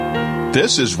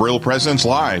This is Real Presence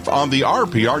Live on the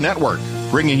RPR Network,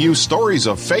 bringing you stories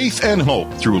of faith and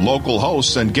hope through local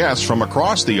hosts and guests from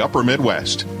across the upper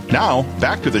Midwest. Now,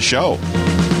 back to the show.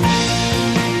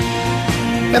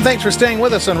 And thanks for staying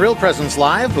with us on Real Presence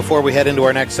Live. Before we head into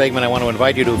our next segment, I want to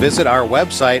invite you to visit our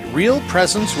website,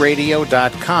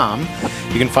 realpresenceradio.com.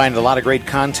 You can find a lot of great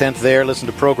content there, listen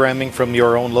to programming from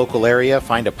your own local area,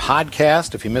 find a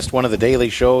podcast if you missed one of the daily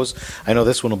shows. I know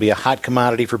this one will be a hot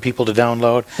commodity for people to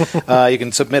download. You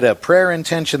can submit a prayer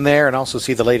intention there and also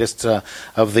see the latest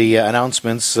of the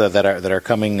announcements that are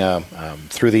coming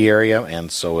through the area. And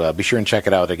so be sure and check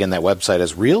it out. Again, that website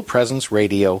is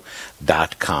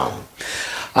realpresenceradio.com.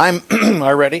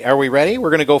 Are we ready? We're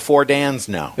going to go 4 Dans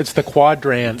now. It's the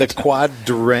quadrant. The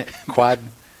quadradant.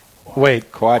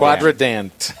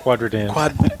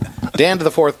 Dan to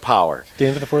the fourth power.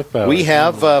 Dan to the fourth power. We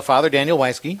have Father Daniel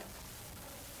Weisky.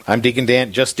 I'm Deacon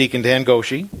Dan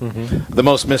Goshi. Mm-hmm. The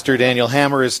most Mr. Daniel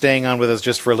Hammer is staying on with us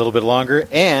just for a little bit longer.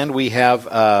 And we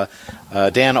have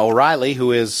Dan O'Reilly,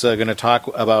 who is going to talk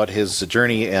about his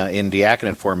journey in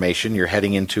diaconate formation. You're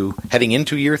heading into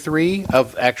year 3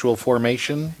 of actual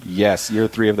formation? Yes, year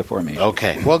 3 of the formation.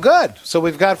 Okay, well, good. So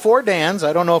we've got 4 Dans.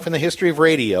 I don't know if in the history of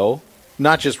radio,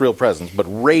 not just Real Presence, but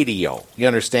radio, you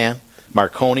understand?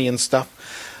 Marconi and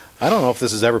stuff. I don't know if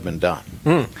this has ever been done.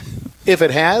 If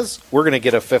it has, we're going to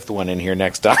get a 5th one in here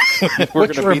next time.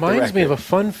 Which reminds me of a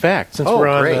fun fact, since we're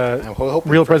on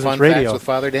Real Presence Radio. With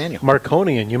Father Daniel.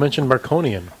 Marconian. You mentioned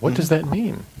Marconian. What does that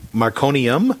mean?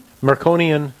 Marconium?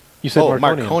 Marconian. You said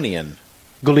Marconian. Marconian.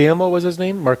 Guglielmo was his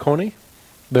name? Marconi?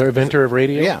 The inventor of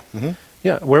radio? Yeah. Mm-hmm.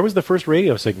 Yeah. Where was the first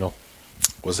radio signal?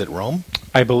 Was it Rome?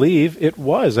 I believe it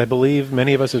was. I believe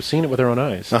many of us have seen it with our own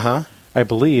eyes. Uh-huh. I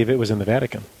believe it was in the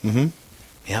Vatican. Mm-hmm.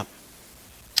 Yep.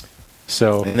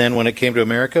 So, and then when it came to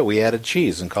America, we added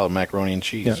cheese and called it macaroni and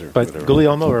cheese. Yeah, but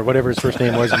Guglielmo, or whatever his first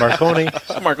name was, Marconi.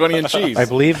 Marconi and cheese. I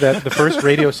believe that the first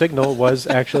radio signal was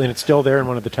actually, and it's still there in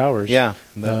one of the towers. Yeah.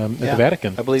 At the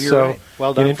Vatican. I believe you're right.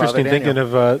 Well done, interesting Father thinking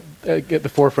of at the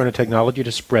forefront of technology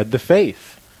to spread the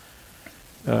faith.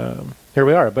 Here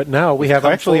we are. But now we have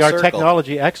actually our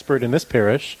technology expert in this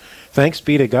parish. Thanks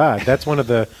be to God. That's one of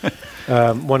the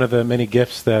many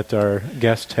gifts that our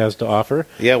guest has to offer.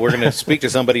 Yeah, we're going to speak to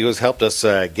somebody who's helped us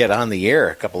get on the air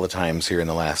a couple of times here in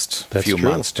the last few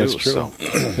months, too. That's true. So.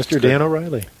 Mr. Dan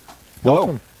O'Reilly,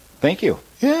 welcome. Thank you.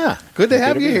 Yeah, good to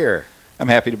have you here. I'm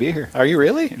happy to be here. Are you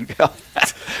really?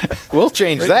 We'll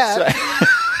change that.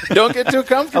 Don't get too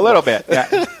comfortable. A little bit. Yeah.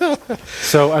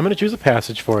 So I'm going to choose a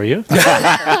passage for you. Okay.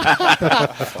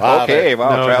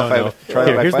 Well, no.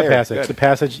 Here's the passage. Good. The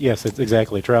passage, yes, it's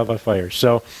exactly, trial by fire.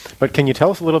 So, but can you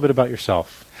tell us a little bit about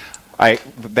yourself? I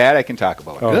can talk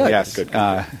about. Oh, good. Yes. Good.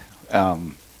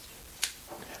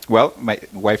 Well, my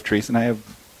wife Teresa and I have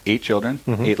 8 children,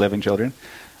 8 living children.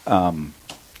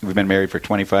 We've been married for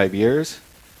 25 years.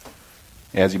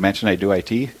 As you mentioned, I do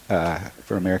IT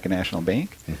for American National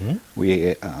Bank. Mm-hmm.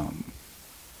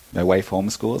 My wife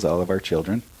homeschools all of our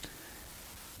children.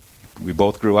 We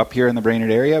both grew up here in the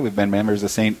Brainerd area. We've been members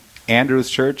of St. Andrew's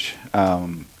Church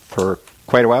for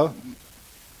quite a while.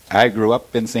 I grew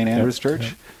up in St. Andrew's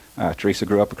Church. Teresa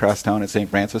grew up across town at St.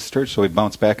 Francis Church, so we've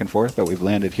bounced back and forth, but we've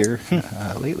landed here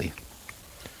lately.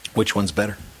 Which one's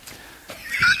better?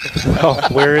 Well,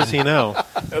 where is he now?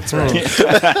 That's right.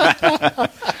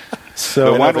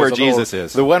 So the one where Jesus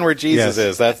is. The one where Jesus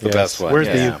is. That's the best one. Where's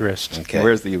the Eucharist? Okay.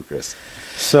 Where's the Eucharist?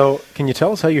 So can you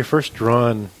tell us how you're first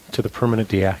drawn to the permanent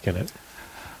diaconate?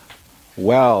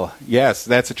 Well, yes,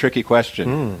 that's a tricky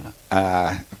question.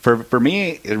 For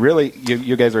me, it really,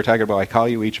 you guys were talking about, I call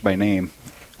you each by name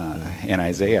in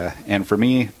Isaiah. And for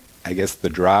me, I guess the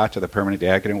draw to the permanent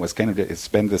diaconate was it's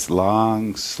been this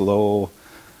long, slow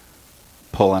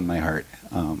pull on my heart.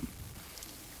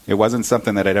 It wasn't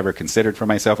something that I'd ever considered for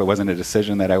myself. It wasn't a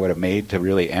decision that I would have made to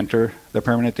really enter the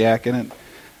permanent diaconate. It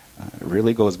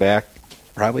really goes back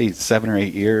probably 7 or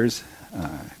 8 years,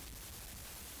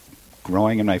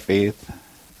 growing in my faith,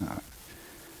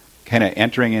 kind of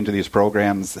entering into these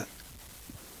programs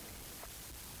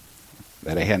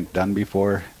that I hadn't done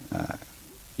before.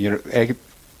 Let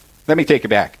me take it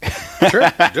back. Sure,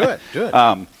 do it.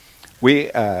 We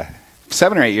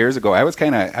 7 or 8 years ago, I was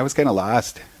kind of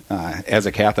lost. As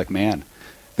a Catholic man,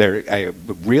 I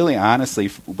really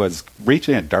honestly was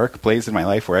reaching a dark place in my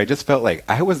life where I just felt like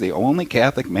I was the only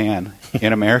Catholic man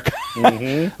in America.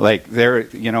 Mm-hmm. Like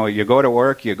you go to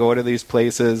work, you go to these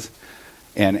places,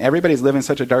 and everybody's living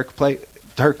such a dark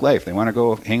life. They want to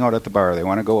go hang out at the bar. They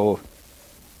want to go,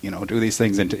 do these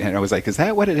things. And I was like, is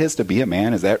that what it is to be a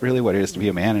man? Is that really what it is to be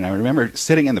a man? And I remember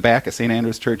sitting in the back of St.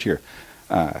 Andrew's Church here,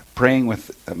 praying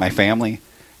with my family.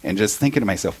 and just thinking to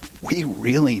myself, we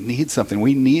really need something.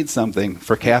 We need something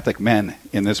for Catholic men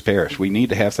in this parish. We need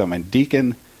to have something. And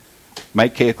Deacon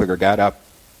Mike Kakler got up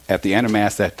at the end of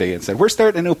Mass that day and said, we're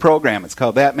starting a new program. It's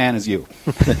called That Man Is You.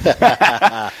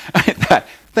 I thought,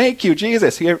 thank you,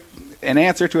 Jesus. Here, an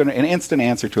instant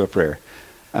answer to a prayer.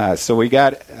 So I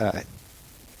got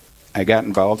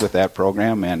involved with that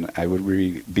program, and I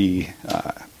would be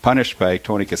punished by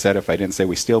Tony Cassetta if I didn't say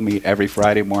we still meet every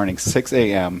Friday morning, 6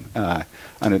 a.m.,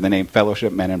 under the name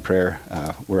Fellowship Men in Prayer.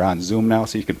 We're on Zoom now,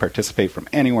 so you can participate from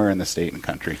anywhere in the state and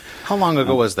country. How long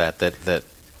ago was that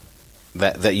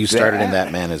you started in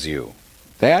That Man Is You?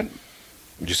 That?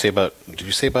 Did you say about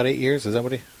 8 years? Is that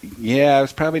what Yeah, it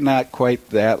was probably not quite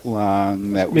that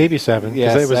long. Maybe 7.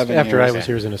 Yeah, it was 7 after years. I was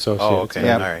here as an associate. Oh, okay.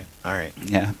 Yeah. All right.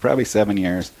 Yeah, probably 7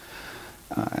 years.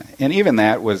 And even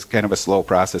that was kind of a slow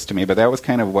process to me, but that was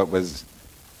kind of what was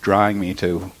drawing me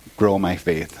to grow my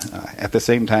faith. At the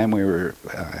same time, we were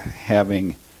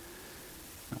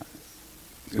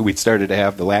we'd started to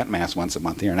have the Latin Mass once a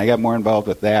month here, and I got more involved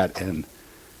with that, and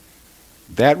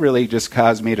that really just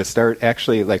caused me to start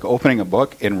actually like opening a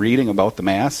book and reading about the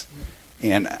Mass,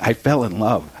 and I fell in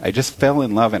love. I just fell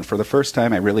in love, and for the first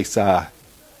time I really saw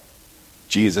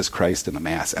Jesus Christ in the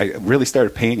Mass. I really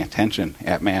started paying attention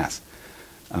at Mass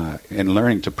and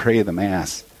learning to pray the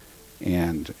Mass.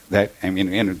 And that,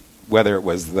 and whether it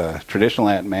was the traditional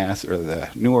Latin Mass or the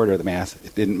New Order of the Mass,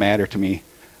 it didn't matter to me.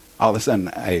 All of a sudden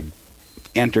I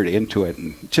entered into it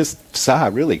and just saw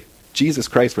really Jesus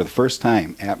Christ for the first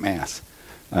time at Mass.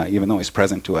 Even though he's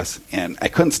present to us, and I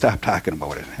couldn't stop talking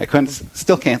about it.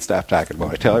 Still can't stop talking about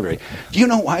it. I tell everybody, do you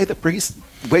know why the priest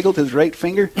wiggled his right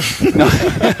finger? No.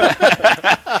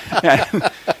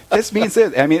 This means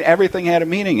it. Everything had a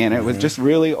meaning, and it was just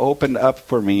really opened up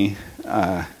for me,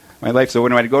 my life. So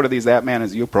when I'd go to these That Man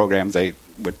Is You programs, I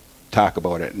would talk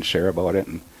about it and share about it.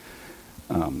 And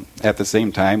at the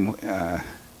same time,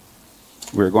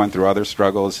 we were going through other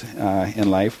struggles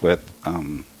in life with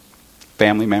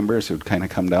family members who'd kind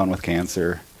of come down with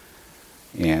cancer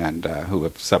and who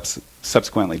have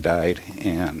subsequently died.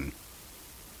 And,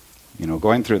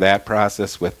 going through that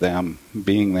process with them,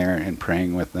 being there and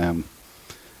praying with them,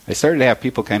 I started to have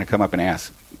people kind of come up and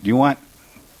ask, have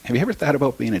you ever thought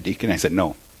about being a deacon? I said,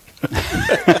 no.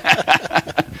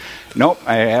 Nope,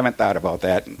 I haven't thought about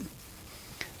that.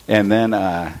 And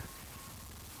then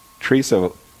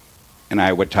Teresa and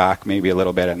I would talk maybe a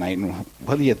little bit at night, and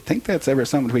well, do you think that's ever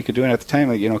something we could do? And at the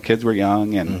time, kids were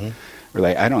young, and we're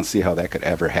like, I don't see how that could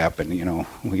ever happen.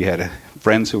 We had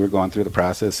friends who were going through the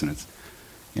process, and it's,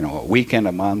 a weekend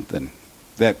a month, and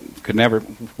that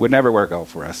would never work out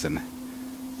for us. And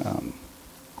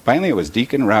finally, it was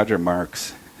Deacon Roger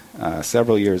Marks,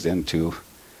 several years into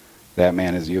That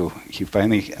Man Is You. He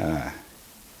finally,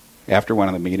 after one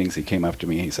of the meetings, he came up to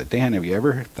me. He said, Dan, have you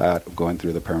ever thought of going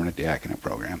through the permanent diaconate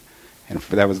program? And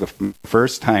that was the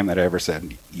first time that I ever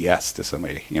said yes to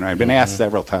somebody. I'd been asked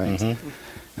several times. And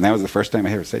that was the first time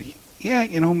I ever said, yeah,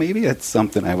 maybe it's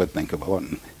something I would think about.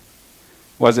 And it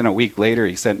wasn't a week later,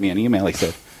 he sent me an email. He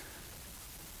said,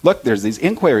 look, there's these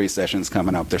inquiry sessions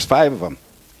coming up. There's 5 of them.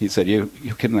 He said, you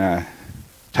can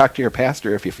talk to your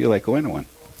pastor if you feel like going to one.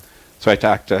 So I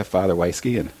talked to Father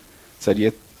Weisky and said,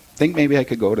 you think maybe I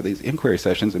could go to these inquiry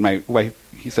sessions? And my wife,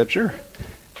 he said, sure.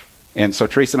 And so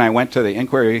Teresa and I went to the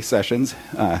inquiry sessions,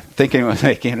 thinking it was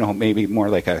like, maybe more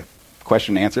like a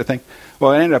question and answer thing.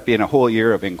 Well, it ended up being a whole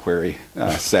year of inquiry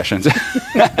sessions.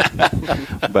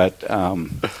 But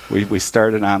we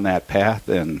started on that path,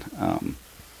 and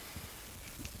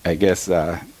I guess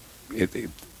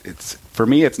it's for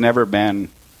me, it's never been,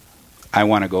 I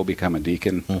want to go become a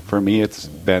deacon. For me, it's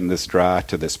been this draw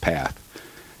to this path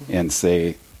and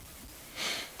say,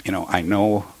 I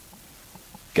know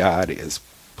God is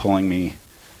pulling me.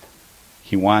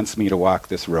 He wants me to walk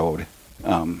this road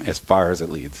as far as it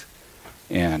leads.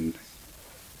 And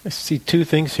I see 2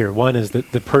 things here. One is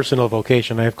the personal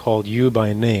vocation. I've called you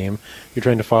by name. You're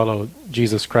trying to follow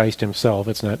Jesus Christ himself.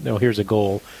 It's not, here's a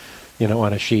goal,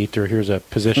 on a sheet, or here's a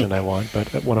position I want,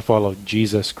 but I want to follow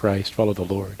Jesus Christ, follow the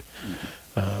Lord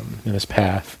in his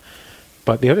path.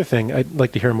 But the other thing I'd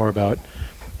like to hear more about,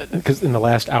 because in the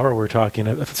last hour we're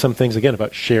talking some things again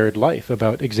about shared life,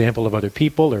 about example of other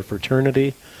people or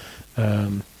fraternity.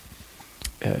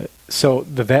 So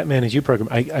the That Man Is You program,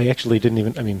 I actually didn't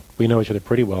even, we know each other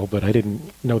pretty well, but I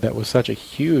didn't know that was such a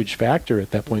huge factor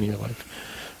at that point in your life.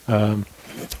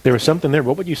 There was something there.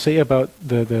 What would you say about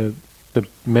the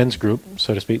men's group,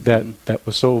 so to speak, that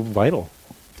was so vital?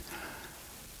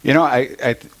 We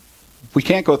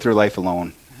can't go through life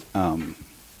alone.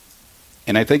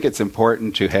 And I think it's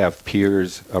important to have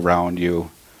peers around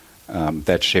you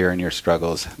that share in your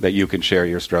struggles, that you can share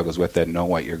your struggles with, that know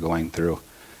what you're going through.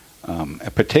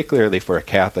 Particularly for a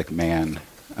Catholic man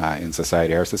in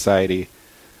society. Our society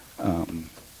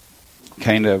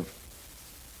kind of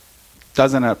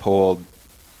doesn't uphold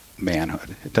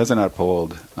manhood. It doesn't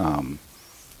uphold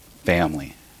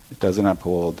family. It doesn't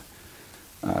uphold,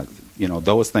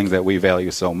 those things that we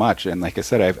value so much. And like I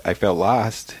said, I felt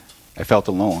lost. I felt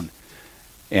alone.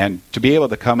 And to be able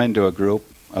to come into a group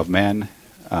of men,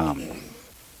 and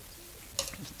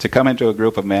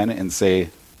say,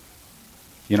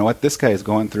 you know what, this guy is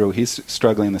going through, he's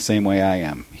struggling the same way I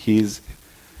am. He's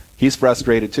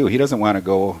frustrated too. He doesn't want to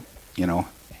go,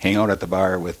 hang out at the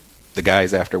bar with the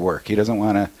guys after work. He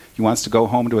wants to go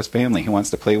home to his family. He wants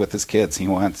to play with his kids. He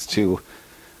wants to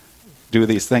do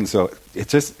these things. So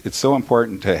it's so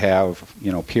important to have,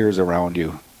 peers around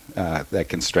you that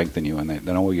can strengthen you and that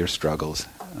know your struggles,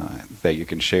 that you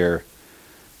can share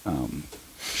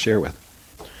with.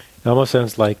 It almost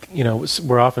sounds like,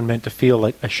 we're often meant to feel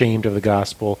like ashamed of the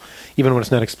gospel, even when it's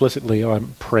not explicitly,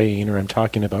 I'm praying or I'm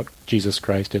talking about Jesus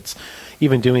Christ. It's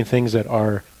even doing things that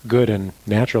are good and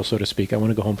natural, so to speak. I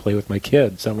want to go home and play with my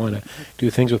kids. I want to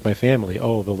do things with my family.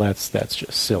 Oh, well, that's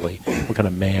just silly. What kind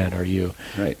of man are you?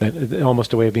 Right. That,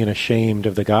 almost a way of being ashamed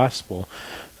of the gospel.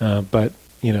 But,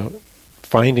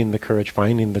 finding the courage,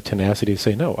 finding the tenacity to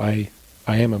say, no, I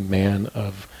am a man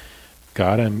of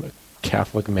God. I'm a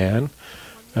Catholic man.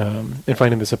 And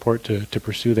finding the support to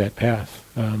pursue that path.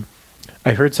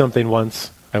 I heard something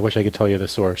once, I wish I could tell you the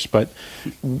source, but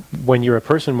when you're a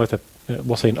person with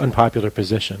we'll say an unpopular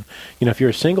position, if you're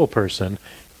a single person,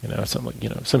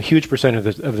 some huge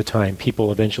percentage of the time,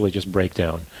 people eventually just break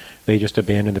down. They just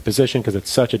abandon the position because it's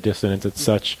such a dissonance, it's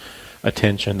such a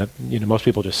tension that, most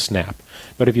people just snap.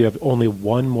 But if you have only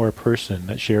one more person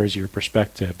that shares your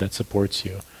perspective, that supports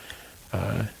you,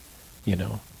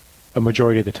 a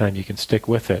majority of the time you can stick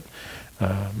with it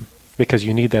because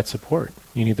you need that support.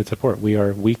 You need that support. We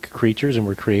are weak creatures and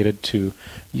we're created to,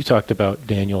 you talked about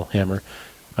Daniel Hammer,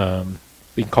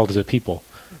 being called as a people.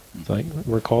 It's like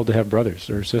we're called to have brothers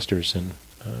or sisters in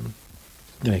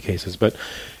many cases. But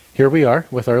here we are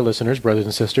with our listeners, brothers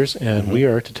and sisters, and we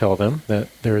are to tell them that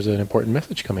there is an important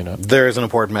message coming up. There is an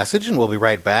important message, and we'll be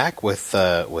right back with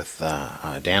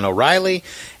Dan O'Reilly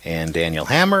and Daniel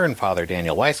Hammer and Father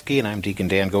Daniel Weisky, and I'm Deacon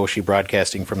Dan Goshi,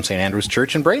 broadcasting from St. Andrew's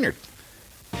Church in Brainerd.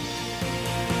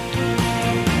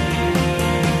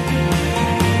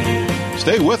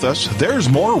 Stay with us. There's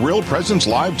more Real Presence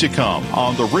Live to come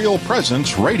on the Real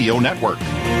Presence Radio Network.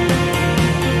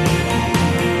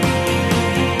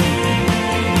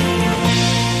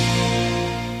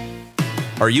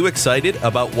 Are you excited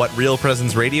about what Real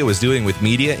Presence Radio is doing with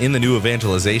media in the new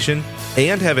evangelization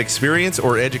and have experience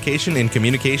or education in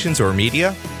communications or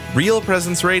media? Real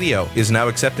Presence Radio is now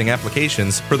accepting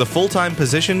applications for the full-time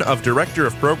position of Director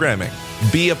of Programming.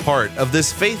 Be a part of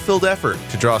this faith-filled effort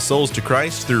to draw souls to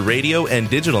Christ through radio and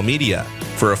digital media.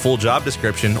 For a full job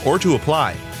description or to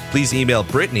apply, please email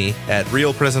Brittany at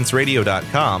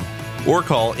realpresenceradio.com or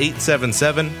call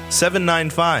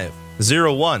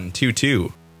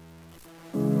 877-795-0122.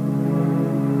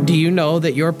 Do you know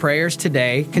that your prayers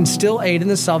today can still aid in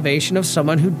the salvation of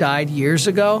someone who died years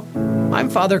ago? I'm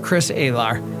Father Chris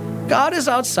Alar. God is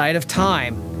outside of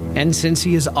time, and since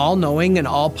He is all-knowing and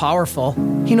all-powerful,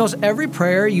 He knows every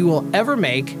prayer you will ever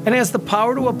make and has the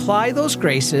power to apply those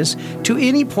graces to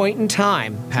any point in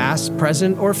time, past,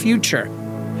 present, or future.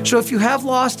 So if you have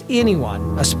lost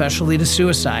anyone, especially to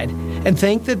suicide, and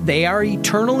think that they are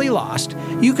eternally lost,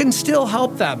 you can still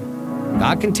help them.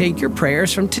 God can take your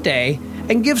prayers from today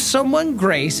and give someone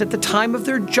grace at the time of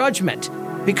their judgment,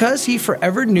 because He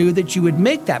forever knew that you would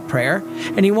make that prayer,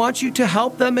 and He wants you to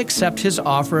help them accept His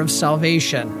offer of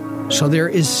salvation. So there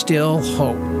is still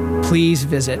hope. Please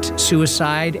visit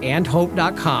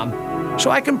suicideandhope.com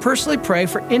so I can personally pray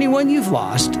for anyone you've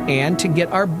lost, and to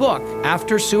get our book,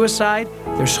 After Suicide,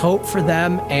 There's Hope for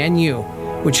Them and You,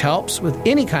 which helps with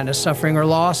any kind of suffering or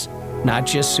loss, not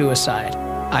just suicide.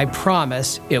 I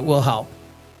promise it will help.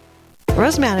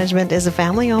 Rose Management is a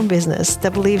family-owned business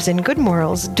that believes in good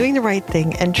morals, doing the right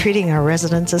thing, and treating our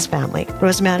residents as family.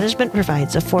 Rose Management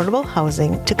provides affordable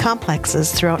housing to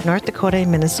complexes throughout North Dakota and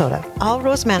Minnesota. All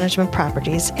Rose Management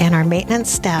properties and our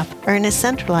maintenance staff are in a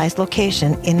centralized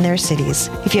location in their cities.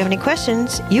 If you have any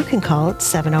questions, you can call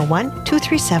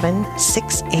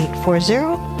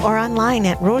 701-237-6840 or online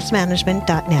at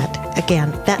rosemanagement.net.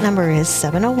 Again, that number is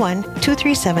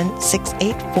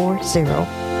 701-237-6840.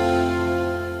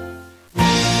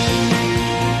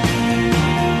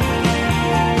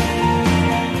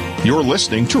 You're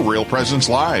listening to Real Presence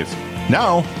Live.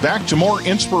 Now, back to more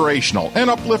inspirational and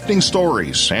uplifting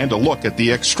stories and a look at the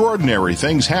extraordinary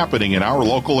things happening in our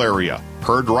local area.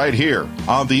 Heard right here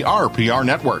on the RPR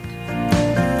Network.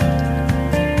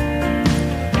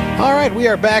 All right, we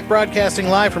are back broadcasting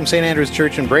live from St. Andrew's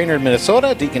Church in Brainerd,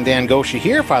 Minnesota. Deacon Dan Gosha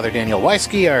here. Father Daniel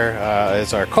Weisky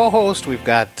is our co-host. We've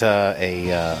got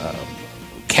a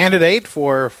candidate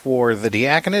for the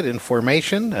diaconate in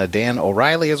formation. Dan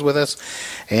O'Reilly is with us,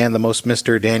 and the most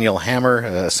Mr. Daniel Hammer,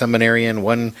 a seminarian,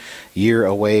 1 year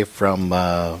away from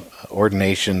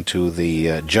ordination to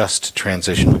the just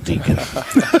transitional deacon.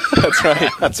 That's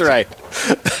right. That's right.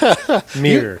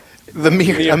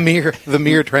 The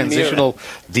mere transitional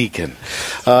deacon.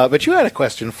 But you had a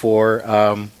question for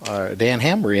Dan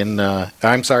Hammer Dan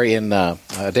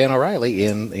O'Reilly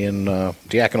in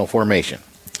diaconal formation.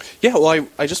 Yeah, well,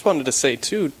 I just wanted to say,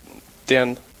 too,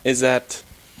 Dan, is that,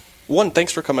 one,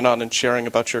 thanks for coming on and sharing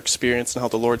about your experience and how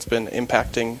the Lord's been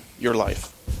impacting your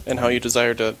life and how you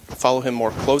desire to follow Him more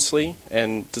closely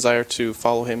and desire to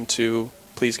follow Him to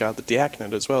please God, the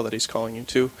diaconate as well that He's calling you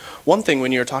to. One thing,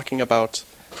 when you're talking about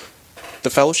the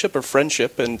fellowship or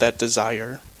friendship and that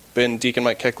desire, when Deacon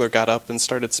Mike Keckler got up and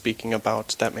started speaking about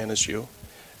that man is you.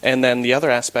 And then the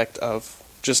other aspect of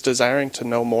just desiring to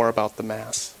know more about the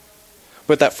Mass.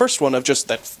 But that first one of just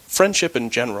that friendship in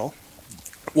general,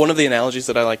 one of the analogies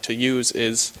that I like to use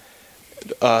is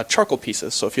charcoal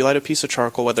pieces. So if you light a piece of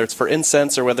charcoal, whether it's for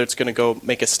incense or whether it's going to go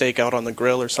make a steak out on the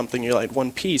grill or something, you light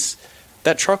one piece,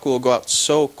 that charcoal will go out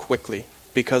so quickly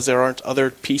because there aren't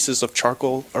other pieces of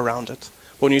charcoal around it.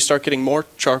 But when you start getting more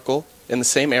charcoal in the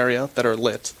same area that are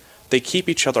lit, they keep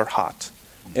each other hot.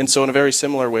 And so in a very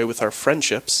similar way with our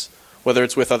friendships, whether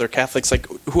it's with other Catholics, like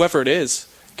whoever it is,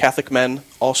 Catholic men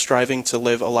all striving to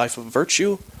live a life of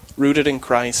virtue, rooted in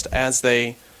Christ as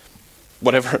they,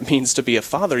 whatever it means to be a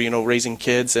father, raising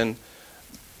kids and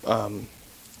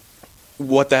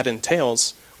what that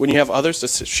entails. When you have others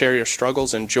to share your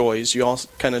struggles and joys, you all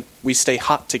we stay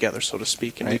hot together, so to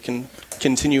speak, and we can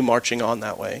continue marching on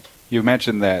that way. You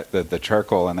mentioned that the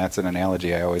charcoal, and that's an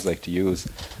analogy I always like to use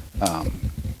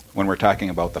when we're talking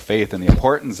about the faith and the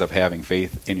importance of having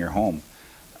faith in your home.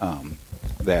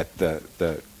 That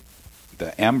the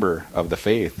ember of the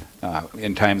faith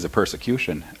in times of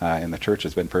persecution, and the church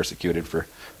has been persecuted for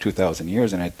 2,000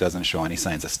 years, and it doesn't show any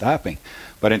signs of stopping.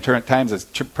 But in times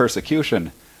of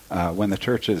persecution, when the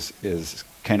church is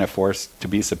kind of forced to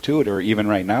be subdued, or even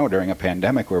right now during a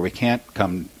pandemic where we can't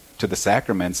come to the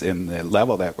sacraments in the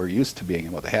level that we're used to being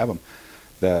able to have them,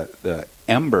 the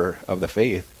ember of the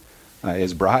faith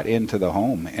is brought into the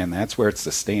home, and that's where it's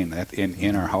sustained, that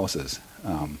in our houses.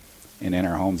 And in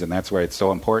our homes, and that's why it's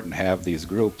so important to have these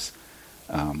groups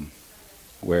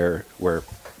where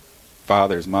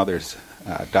fathers, mothers,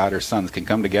 daughters, sons can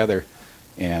come together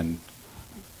and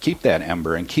keep that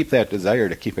ember and keep that desire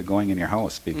to keep it going in your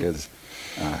house, because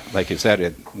like you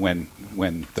said, when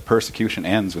the persecution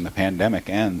ends, when the pandemic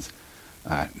ends,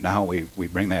 now we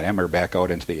bring that ember back out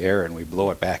into the air and we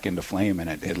blow it back into flame, and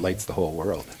it lights the whole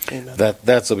world. Amen.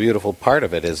 That's a beautiful part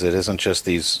of it, is it isn't just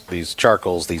these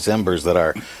charcoals, these embers that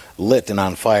are lit and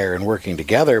on fire and working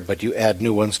together, but you add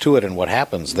new ones to it, and what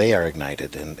happens? They are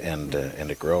ignited, and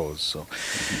it grows. So,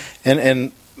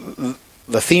 and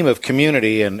the theme of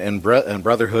community and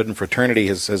brotherhood and fraternity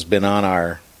has been on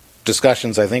our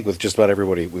discussions, I think, with just about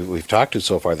everybody we've talked to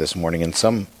so far this morning in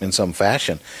some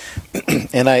fashion.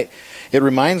 And it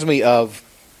reminds me of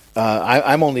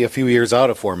I'm only a few years out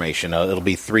of formation. It'll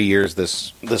be 3 years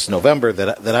this November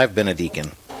that I've been a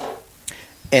deacon,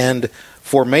 and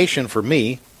formation for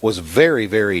me was very,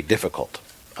 very difficult,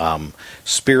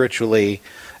 spiritually,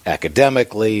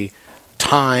 academically,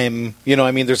 time.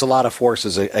 There's a lot of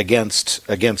forces against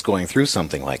going through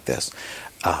something like this.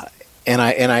 But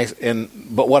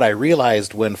what I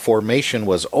realized when formation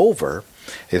was over,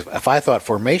 if I thought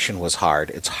formation was hard,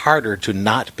 it's harder to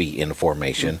not be in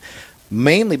formation,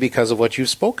 mainly because of what you've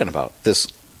spoken about, this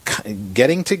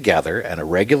getting together at a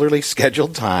regularly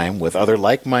scheduled time with other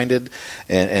like-minded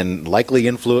and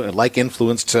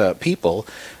influenced people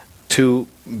to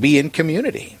be in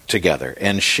community together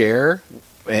and share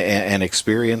and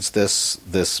experience this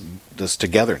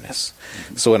togetherness.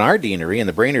 So in our deanery, in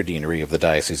the Brainerd Deanery of the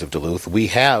Diocese of Duluth, we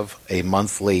have a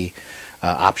monthly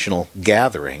optional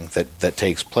gathering that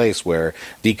takes place where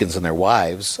deacons and their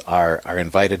wives are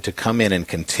invited to come in and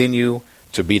continue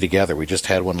to be together. We just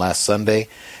had one last Sunday,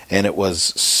 and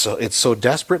it's so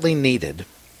desperately needed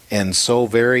and so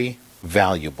very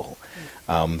valuable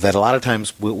that a lot of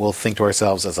times we'll think to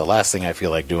ourselves, as the last thing I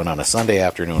feel like doing on a Sunday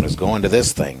afternoon is going to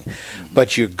this thing.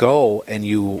 But you go, and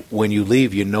when you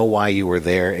leave, you know why you were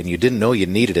there, and you didn't know you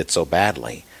needed it so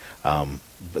badly.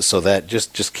 So that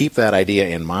just keep that idea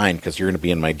in mind, because you're going to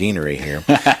be in my deanery here,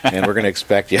 and we're going to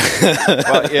expect you.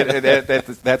 Well,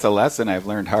 that's a lesson I've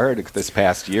learned hard this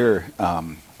past year,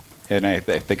 and I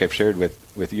think I've shared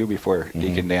with you before,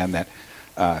 Deacon Dan, that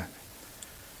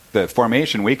the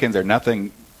formation weekends are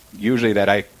nothing usually that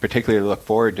I particularly look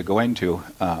forward to going to,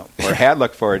 or had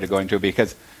looked forward to going to,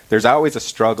 because there's always a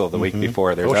struggle the week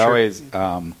before. There's always,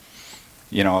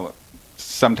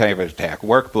 some type of attack.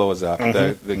 Work blows up.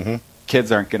 The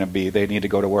kids aren't going to be. They need to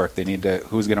go to work. They need to.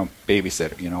 Who's going to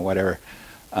babysit? Whatever.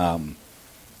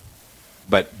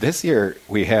 But this year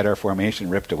we had our formation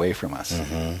ripped away from us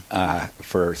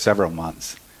for several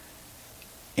months.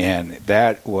 And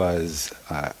that was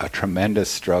a tremendous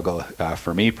struggle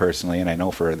for me personally, and I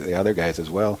know for the other guys as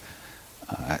well,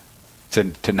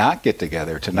 to not get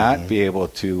together, to not be able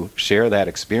to share that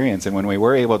experience. And when we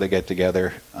were able to get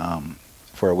together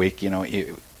for a week,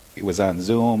 it was on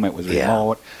Zoom, it was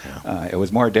remote, it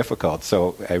was more difficult.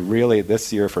 So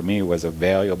this year for me was a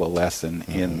valuable lesson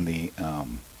in the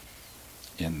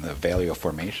value of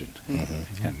formation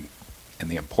and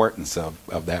the importance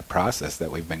of that process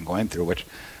that we've been going through, which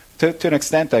to an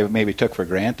extent I maybe took for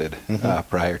granted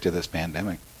prior to this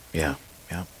pandemic. Yeah,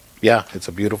 it's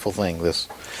a beautiful thing, this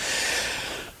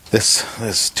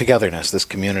togetherness, this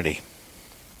community.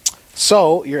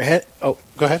 So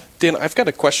go ahead. Dan, I've got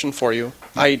a question for you.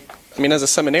 I mean, as a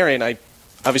seminarian, I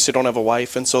obviously don't have a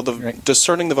wife, and so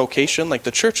discerning the vocation, like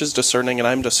the church is discerning and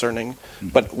I'm discerning,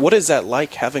 but what is that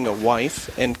like, having a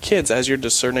wife and kids as you're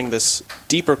discerning this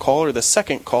deeper call, or the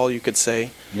second call, you could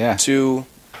say, to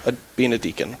being a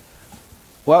deacon?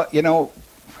 Well,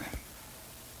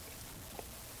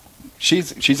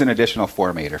 she's an additional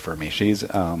formator for me.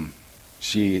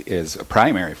 She is a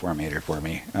primary formator for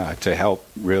me to help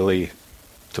really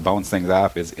to bounce things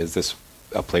off. Is this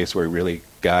a place where really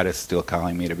God is still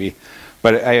calling me to be?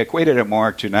 But I equated it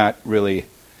more to not really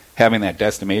having that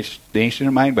destination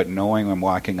in mind, but knowing I'm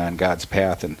walking on God's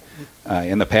path. And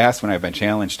in the past, when I've been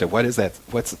challenged to what is that,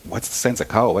 what's the sense of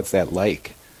call? What's that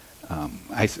like?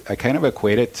 I kind of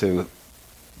equate it to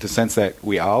the sense that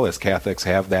we all as Catholics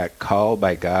have that call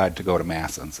by God to go to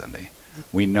Mass on Sunday.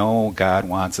 We know God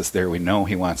wants us there. We know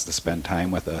He wants to spend time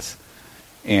with us.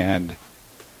 And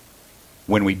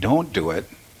when we don't do it,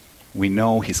 we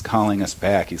know He's calling us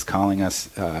back. He's calling us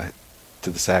to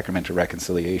the sacrament of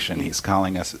reconciliation. He's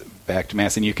calling us back to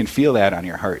Mass. And you can feel that on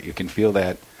your heart. You can feel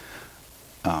that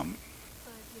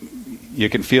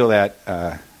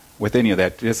within you,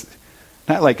 that just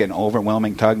not like an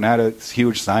overwhelming tug, not a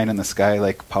huge sign in the sky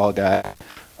like Paul got.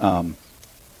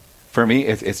 For me,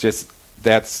 it's just,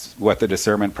 that's what the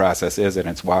discernment process is, and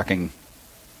it's walking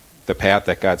the path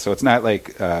that God. So it's not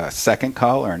like a second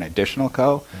call or an additional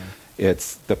call.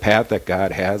 It's the path that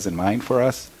God has in mind for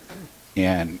us,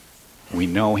 and we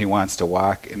know He wants to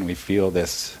walk, and we feel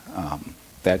this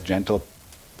that gentle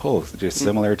pull, just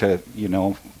similar to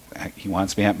He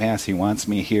wants me at Mass. He wants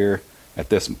me here at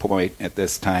this point, at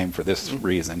this time, for this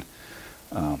reason,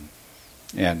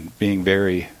 and being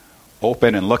very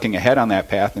open and looking ahead on that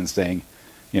path and saying,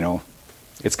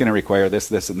 it's going to require this,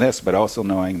 this, and this, but also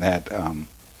knowing that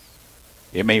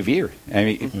it may veer. I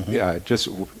mean, just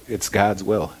it's God's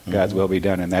will. God's will be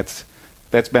done, and that's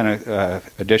been a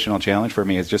additional challenge for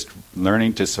me, is just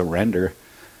learning to surrender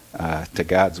to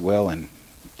God's will. And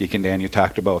Deacon Dan, you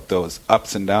talked about those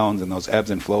ups and downs and those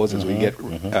ebbs and flows as we get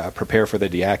prepare for the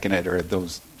diaconate, or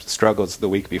those struggles the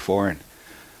week before.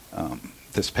 And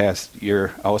this past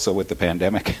year, also with the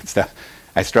pandemic and stuff,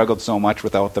 I struggled so much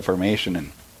without the formation,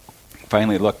 and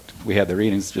finally we had the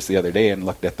readings just the other day and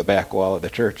looked at the back wall of the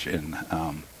church, and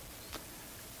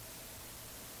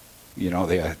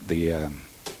the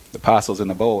apostles in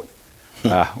the boat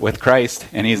with Christ,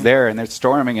 and He's there, and they're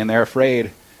storming, and they're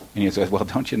afraid, and He says, well,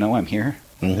 don't you know I'm here?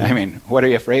 I mean, what are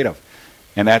you afraid of?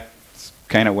 And that's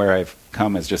kind of where I've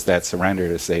come, is just that surrender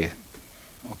to say,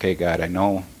 okay, God, I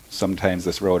know sometimes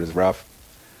this road is rough,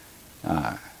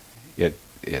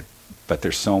 but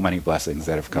there's so many blessings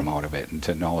that have come out of it, and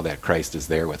to know that Christ is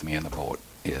there with me in the boat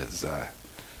is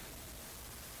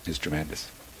tremendous.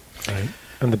 Right.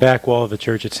 On the back wall of the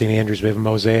church at St. Andrews, we have a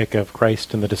mosaic of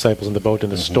Christ and the disciples in the boat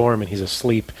in the storm, and He's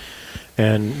asleep.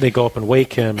 And they go up and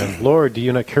wake Him, and, Lord, do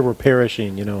you not care we're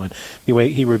perishing? And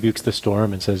He rebukes the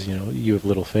storm and says, you have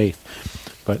little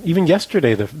faith. But even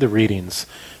yesterday, the readings,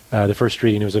 the first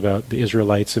reading was about the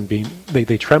Israelites and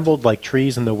they trembled like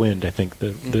trees in the wind, I think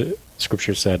the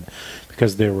Scripture said,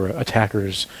 because there were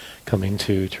attackers coming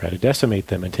to try to decimate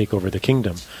them and take over the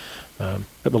kingdom.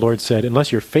 But the Lord said,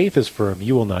 unless your faith is firm,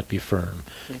 you will not be firm.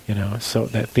 So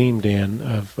that theme, Dan,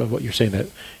 of what you're saying, that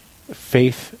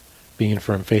faith being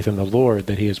firm faith in the Lord,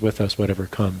 that he is with us whatever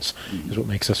comes, is what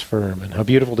makes us firm. And how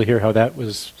beautiful to hear how that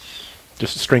was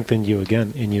just strengthened you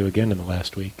again in the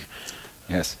last week.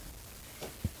 Yes.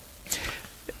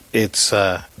 It's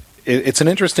an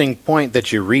interesting point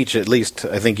that you reach, at least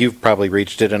I think you've probably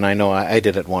reached it, and I know I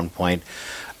did at one point,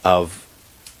 of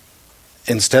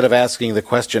instead of asking the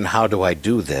question, how do I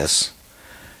do this,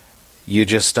 you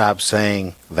just stop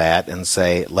saying that and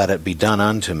say, let it be done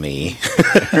unto me,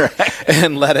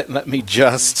 and let me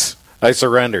just, I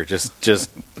surrender, just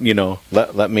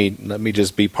let me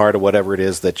just be part of whatever it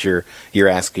is that you're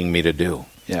asking me to do.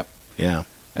 Yep. Yeah.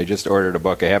 I just ordered a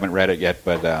book. I haven't read it yet,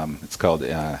 but it's called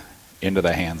Into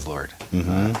Thy Hands, Lord.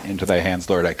 Mm-hmm. Into Thy Hands,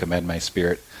 Lord, I commend my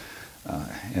spirit.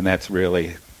 And that's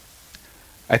really,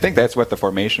 I think that's what the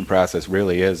formation process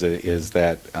really is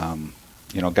that,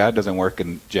 God doesn't work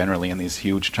generally in these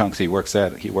huge chunks. He works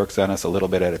on us a little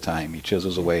bit at a time. He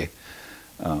chisels away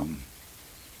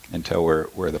until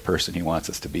we're the person he wants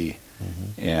us to be.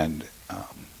 Mm-hmm. And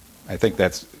I think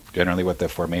that's generally what the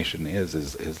formation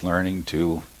is learning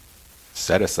to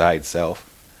set aside self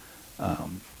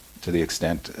to the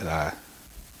extent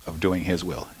of doing his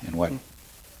will and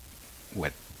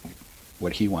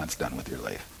what he wants done with your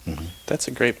life. Mm-hmm. That's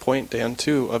a great point, Dan,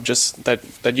 too, of just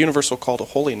that universal call to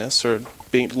holiness, or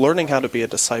learning how to be a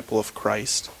disciple of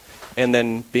Christ, and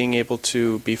then being able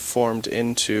to be formed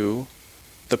into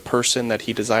the person that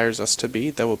he desires us to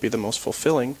be, that will be the most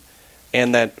fulfilling,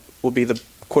 and that will be the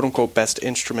quote-unquote best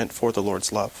instrument for the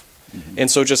Lord's love. Mm-hmm.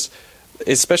 And so just,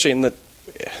 especially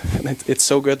it's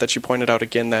so good that you pointed out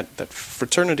again that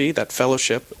fraternity, that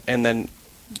fellowship, and then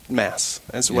Mass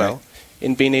as well,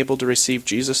 in being able to receive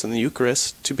Jesus in the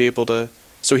Eucharist, to be able to,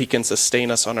 so he can sustain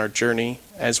us on our journey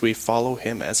as we follow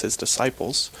him as his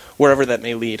disciples, wherever that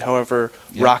may lead, however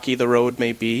rocky the road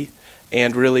may be,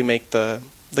 and really make the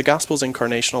Gospels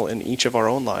incarnational in each of our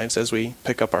own lives as we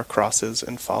pick up our crosses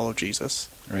and follow Jesus.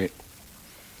 Right.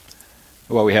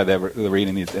 Well, we had the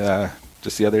reading these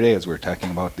just the other day as we were talking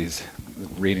about these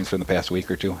readings from the past week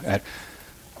or two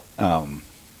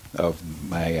of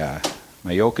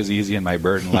my yoke is easy and my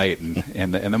burden light,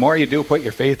 and the more you do put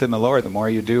your faith in the Lord, the more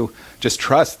you do just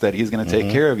trust that he's going to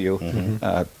take care of you,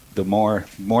 the more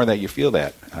that you feel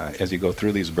that as you go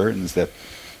through these burdens, that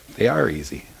they are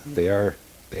easy, they are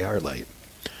light.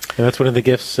 And that's one of the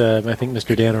gifts I think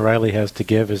Mr. Dan O'Reilly has to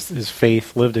give is his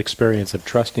faith, lived experience of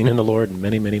trusting in the Lord in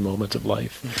many, many moments of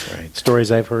life. That's right.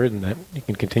 Stories I've heard and that you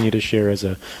can continue to share as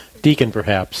a deacon,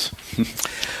 perhaps.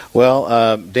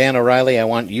 Well, Dan O'Reilly, I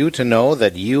want you to know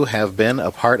that you have been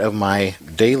a part of my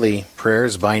daily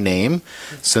prayers by name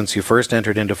since you first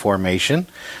entered into formation.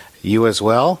 You as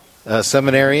well.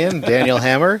 Seminarian Daniel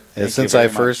Hammer. Since I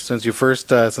first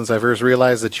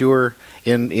realized that you were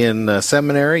in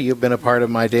seminary, you've been a part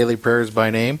of my daily prayers by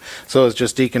name. So is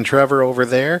just Deacon Trevor over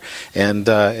there, and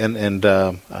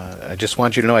I just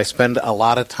want you to know I spend a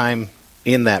lot of time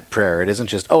in that prayer. It isn't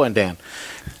just and Dan.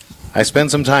 I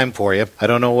spend some time for you. I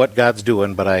don't know what God's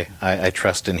doing, but I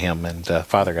trust in him. And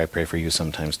Father, I pray for you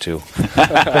sometimes too.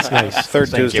 That's nice. Third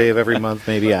Tuesday of every month,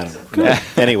 maybe. I don't know.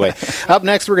 Anyway, up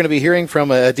next we're going to be hearing from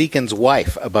a deacon's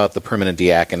wife about the permanent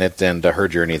diaconate and her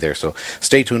journey there. So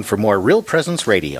stay tuned for more Real Presence Radio.